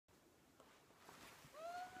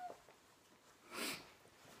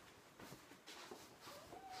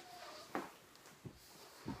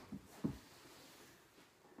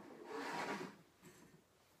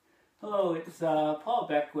Hello, it's Paul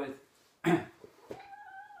Beckwith.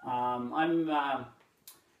 I'm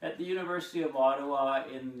at the University of Ottawa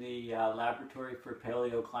in the Laboratory for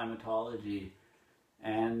Paleoclimatology,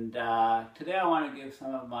 and today I want to give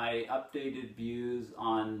some of my updated views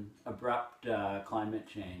on abrupt climate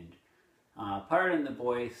change. Pardon the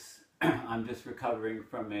voice, I'm just recovering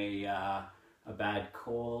from a bad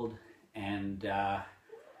cold, and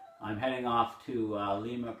I'm heading off to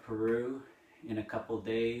Lima, Peru in a couple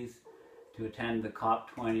days to attend the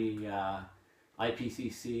COP20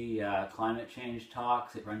 IPCC climate change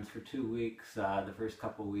talks. It runs for 2 weeks, the first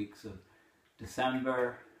couple weeks of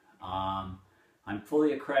December. I'm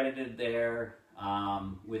fully accredited there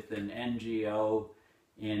with an NGO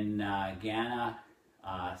in Ghana.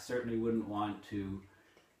 Certainly wouldn't want to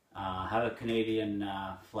have a Canadian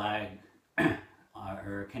flag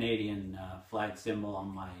or a Canadian flag symbol on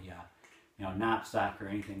my knapsack or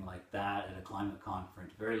anything like that at a climate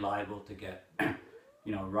conference. Very liable to get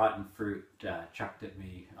rotten fruit chucked at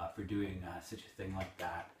me for doing such a thing like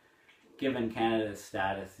that, given Canada's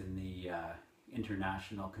status in the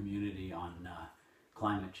international community on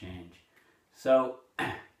climate change. So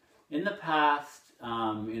in the past,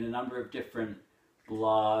 in a number of different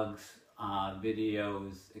blogs,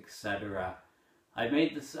 videos, etc., I've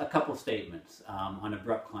made a couple statements on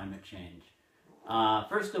abrupt climate change.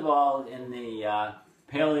 First of all, in the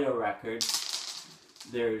paleorecords,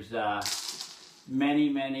 there's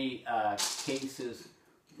many cases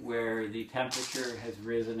where the temperature has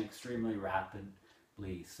risen extremely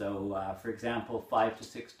rapidly. So, for example, 5 to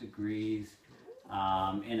 6 degrees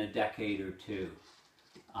in a decade or two.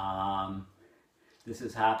 This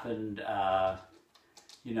has happened,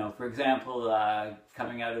 for example,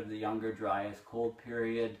 coming out of the Younger Dryas cold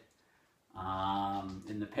period.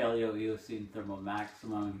 In the Paleo-Eocene thermal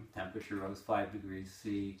maximum, temperature rose 5 degrees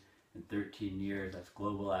C in 13 years. That's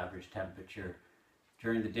global average temperature.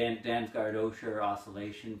 During the Dansgaard-Oshur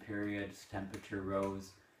oscillation periods, temperature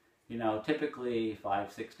rose, typically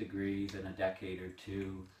 5-6 degrees in a decade or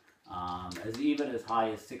two, even as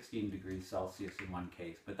high as 16 degrees Celsius in one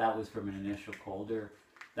case. But that was from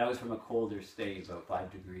a colder state, about 5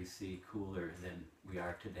 degrees C cooler than we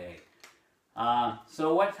are today.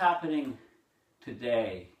 So what's happening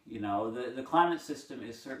today? The climate system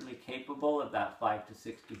is certainly capable of that 5 to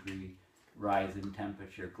 6 degree rise in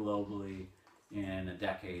temperature globally in a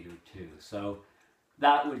decade or two. So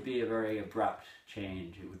that would be a very abrupt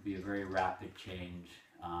change. It would be a very rapid change.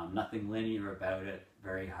 Nothing linear about it.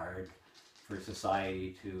 Very hard for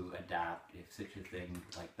society to adapt if such a thing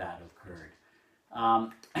like that occurred.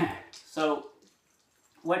 So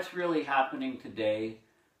what's really happening today?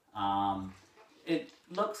 It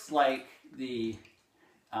looks like the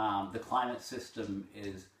climate system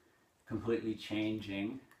is completely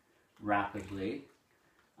changing rapidly.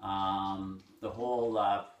 The whole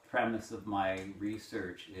premise of my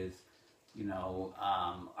research is,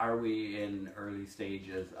 are we in early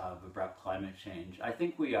stages of abrupt climate change? I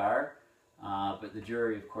think we are, but the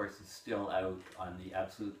jury, of course, is still out on the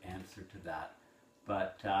absolute answer to that.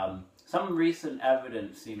 But some recent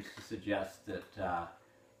evidence seems to suggest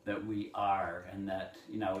that we are, and that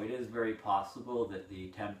it is very possible that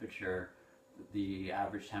the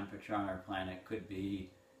average temperature on our planet could be,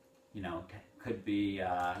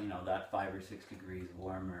 that 5 or 6 degrees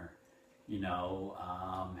warmer,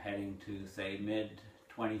 heading to say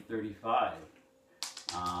mid-2035.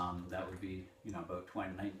 That would be about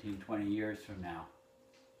 20 years from now,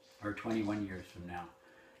 or 21 years from now.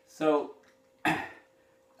 So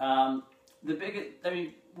there's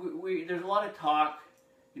a lot of talk.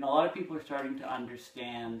 A lot of people are starting to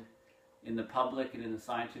understand in the public and in the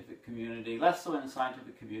scientific community, less so in the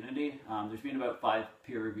scientific community. There's been about 5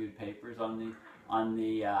 peer-reviewed papers on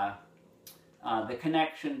the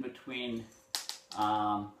connection between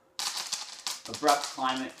abrupt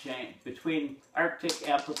climate change, between Arctic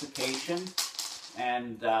amplification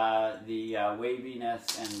and the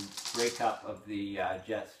waviness and breakup of the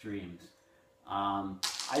jet streams.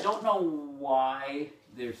 I don't know why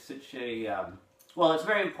there's such a well, it's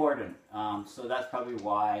very important, so that's probably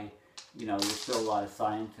why, there's still a lot of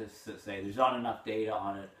scientists that say there's not enough data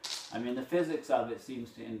on it. I mean, the physics of it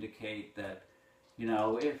seems to indicate that,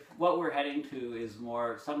 if what we're heading to is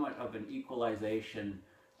somewhat of an equalization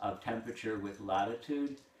of temperature with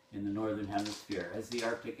latitude in the northern hemisphere. As the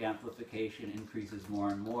Arctic amplification increases more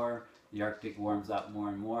and more, the Arctic warms up more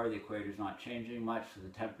and more, the equator's not changing much, so the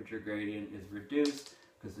temperature gradient is reduced.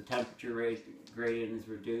 Because the temperature gradient is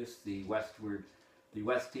reduced, the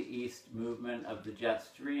west to east movement of the jet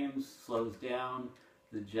streams slows down.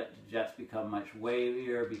 The jets become much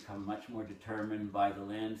wavier, become much more determined by the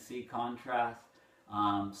land-sea contrast.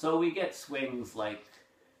 So we get swings like,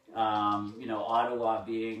 you know, Ottawa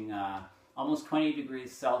being almost 20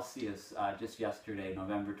 degrees Celsius just yesterday,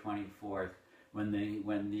 November 24th, when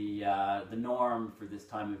the norm for this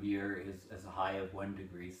time of year is as a high of 1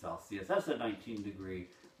 degree Celsius. That's a 19-degree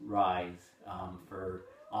rise for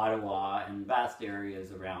Ottawa and vast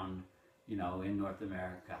areas around, you know, in North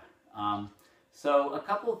America. So a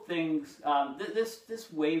couple things. This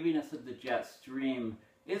waviness of the jet stream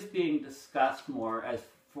is being discussed more as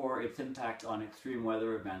for its impact on extreme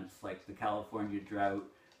weather events like the California drought,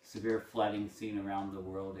 severe flooding seen around the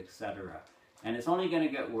world, etc. And it's only going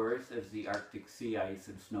to get worse as the Arctic sea ice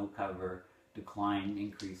and snow cover decline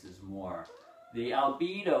increases more. The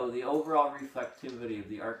albedo, the overall reflectivity of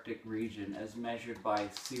the Arctic region as measured by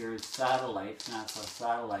CEERS satellites, NASA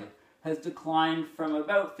satellite, has declined from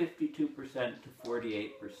about 52% to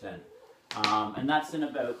 48%. And that's in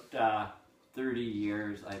about 30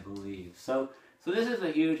 years, I believe. So this is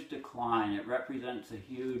a huge decline. It represents a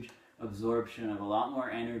huge absorption of a lot more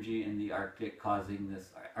energy in the Arctic, causing this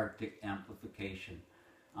Arctic amplification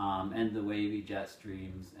and the wavy jet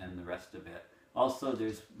streams and the rest of it. Also,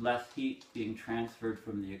 there's less heat being transferred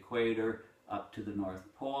from the equator up to the North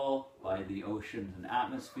Pole by the oceans and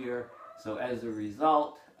atmosphere. So as a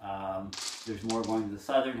result, there's more going to the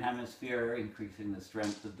southern hemisphere, increasing the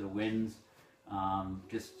strength of the winds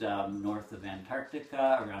just north of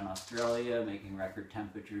Antarctica, around Australia, making record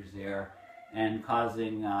temperatures there, and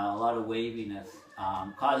causing a lot of waviness,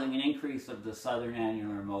 causing an increase of the southern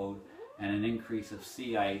annular mode and an increase of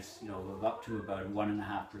sea ice, you know, of up to about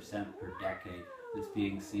 1.5% per decade that's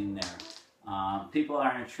being seen there. People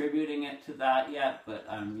aren't attributing it to that yet, but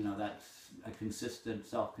you know, that's a consistent,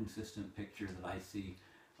 self-consistent picture that I see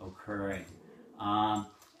occurring.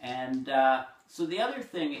 So the other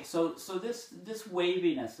thing, so this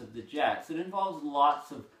waviness of the jets, it involves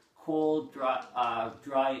lots of cold,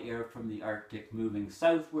 dry air from the Arctic moving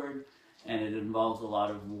southward, and it involves a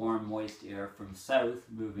lot of warm, moist air from south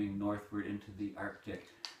moving northward into the Arctic.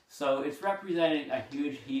 So it's representing a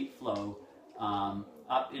huge heat flow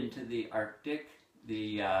up into the Arctic.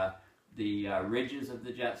 The ridges of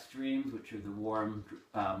the jet streams, which are the warm,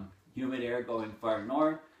 humid air going far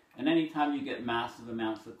north. And anytime you get massive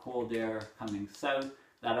amounts of cold air coming south,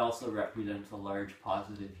 that also represents a large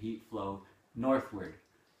positive heat flow northward.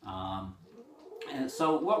 And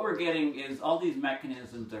so what we're getting is all these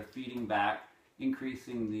mechanisms are feeding back,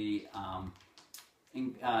 increasing the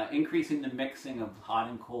mixing of hot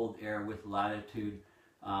and cold air with latitude,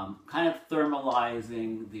 kind of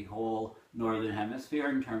thermalizing the whole northern hemisphere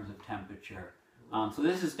in terms of temperature. So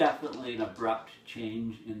this is definitely an abrupt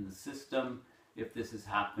change in the system if this is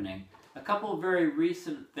happening. A couple of very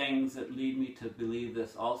recent things that lead me to believe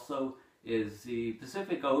this also is the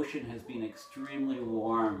Pacific Ocean has been extremely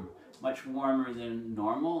warm, much warmer than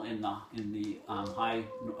normal in the high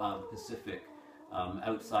Pacific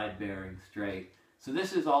outside Bering Strait. So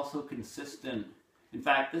this is also consistent. In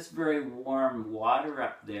fact, this very warm water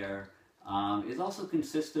up there is also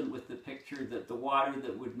consistent with the picture that the water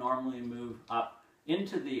that would normally move up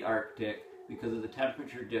into the Arctic because of the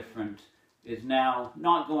temperature difference is now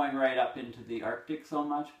not going right up into the Arctic so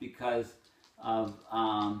much because of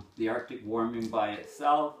the Arctic warming by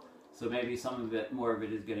itself. So maybe some of it, more of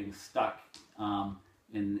it is getting stuck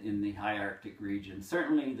in the high Arctic region.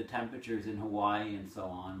 Certainly the temperatures in Hawaii and so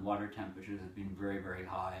on, water temperatures have been very, very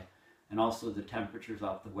high. And also the temperatures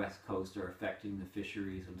off the west coast are affecting the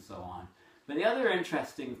fisheries and so on. But the other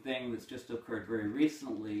interesting thing that's just occurred very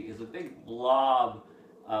recently is a big blob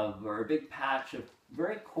of, or a big patch of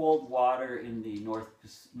very cold water in the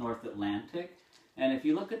North Atlantic. And if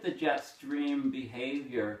you look at the jet stream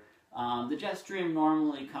behavior, the jet stream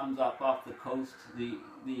normally comes up off the coast, the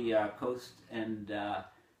coast, and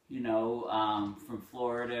you know, from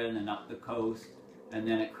Florida and then up the coast, and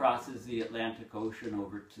then it crosses the Atlantic Ocean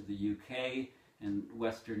over to the UK and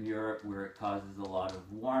Western Europe, where it causes a lot of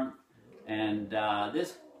warmth. And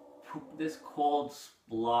this cold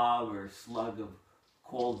blob or slug of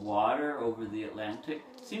cold water over the Atlantic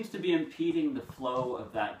seems to be impeding the flow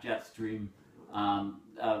of that jet stream,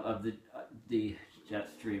 of the jet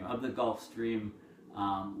stream, of the Gulf Stream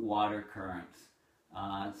water currents.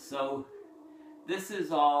 So this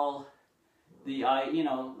is all the, you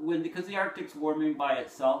know, because the Arctic's warming by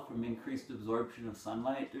itself from increased absorption of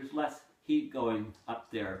sunlight, there's less heat going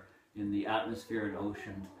up there in the atmosphere and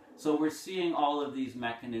oceans. So we're seeing all of these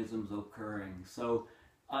mechanisms occurring. So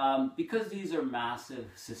because these are massive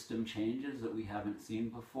system changes that we haven't seen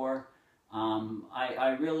before,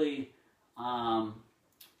 I really,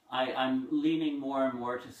 I'm leaning more and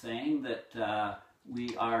more to saying that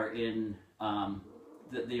we are in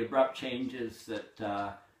the abrupt changes that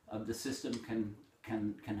the system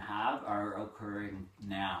can have are occurring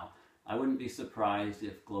now. I wouldn't be surprised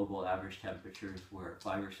if global average temperatures were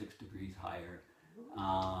 5 or 6 degrees higher,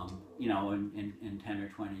 you know, in 10 or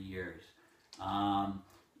 20 years.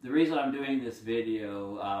 The reason I'm doing this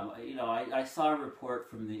video, you know, I saw a report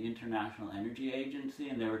from the International Energy Agency,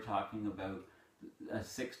 and they were talking about a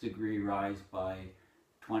 6-degree rise by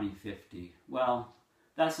 2050. Well,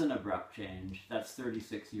 that's an abrupt change. That's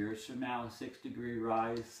 36 years from now, a 6-degree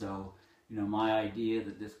rise. So, you know, my idea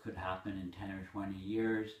that this could happen in 10 or 20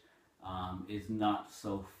 years is not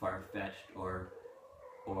so far-fetched or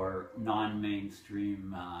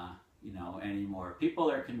non-mainstream, you know, anymore. People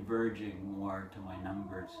are converging more to my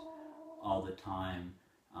numbers all the time.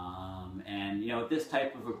 And, you know, if this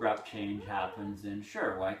type of abrupt change happens, then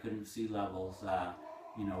sure, why couldn't sea levels,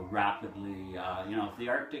 you know, rapidly, you know, if the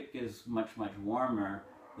Arctic is much warmer,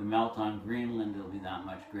 the melt on Greenland will be that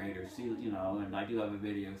much greater. You know, and I do have a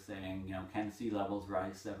video saying, you know, can sea levels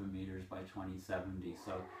rise 7 meters by 2070?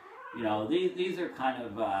 So, you know, these are kind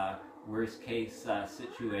of worst case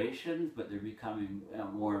situations, but they're becoming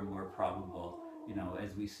more and more probable, you know,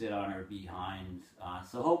 as we sit on our behinds.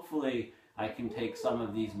 So hopefully I can take some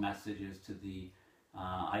of these messages to the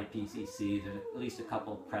IPCC. There's at least a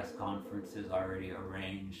couple press conferences already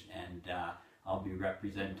arranged, and I'll be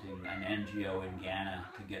representing an NGO in Ghana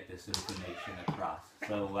to get this information across.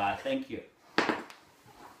 So thank you.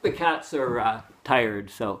 The cats are tired,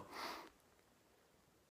 so